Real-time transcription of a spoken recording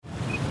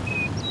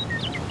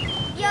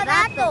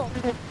Biodato.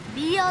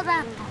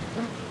 Biodato.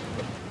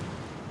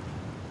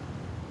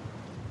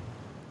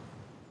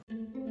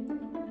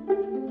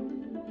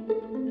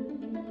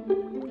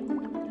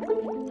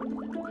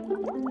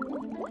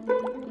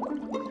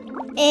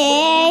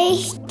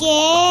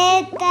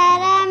 ¿Qué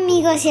tal,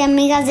 amigos y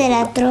amigas de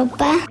la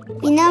tropa?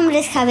 Mi nombre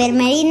es Javier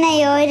Medina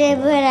y hoy les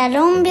voy a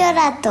dar un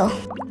biodato.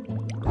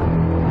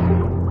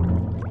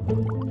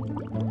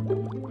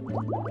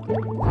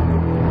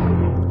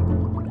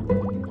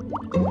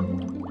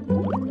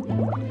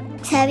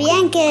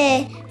 ¿Sabían que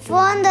en el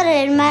fondo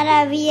del mar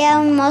había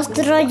un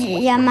monstruo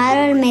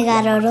llamado el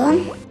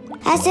megalodón?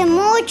 Hace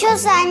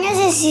muchos años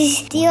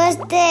existió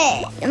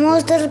este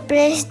monstruo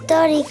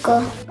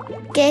prehistórico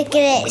que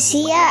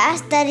crecía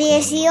hasta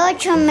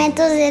 18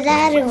 metros de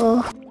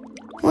largo,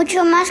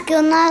 mucho más que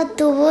un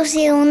autobús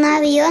y un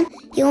avión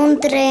y un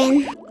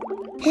tren.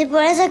 Es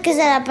por eso que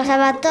se la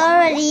pasaba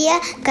todo el día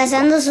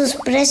cazando sus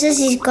presas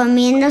y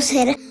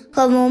comiéndose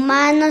como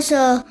humanos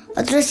o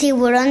otros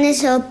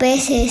tiburones o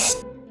peces.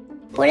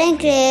 Pueden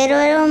creerlo,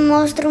 era un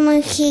monstruo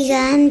muy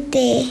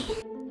gigante.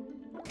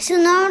 Su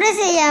nombre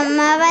se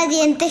llamaba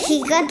Diente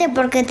Gigante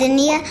porque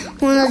tenía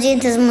unos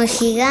dientes muy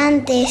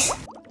gigantes.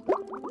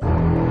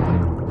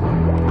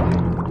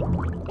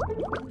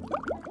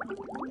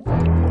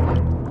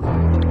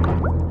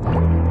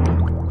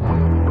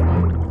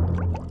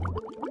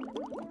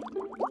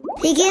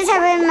 Si quieren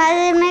saber más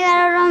del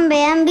megalodón,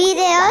 vean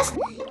videos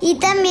y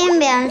también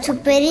vean su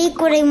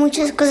película y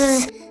muchas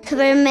cosas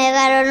sobre el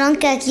megalodón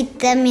que aquí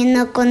también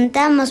no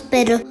contamos,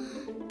 pero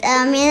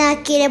también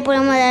aquí le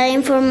podemos dar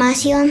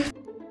información.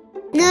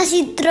 Nos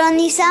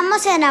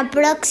sintonizamos en la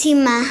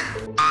próxima.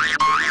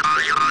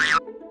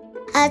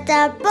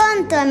 Hasta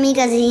pronto,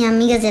 amigas y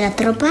amigas de la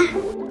tropa.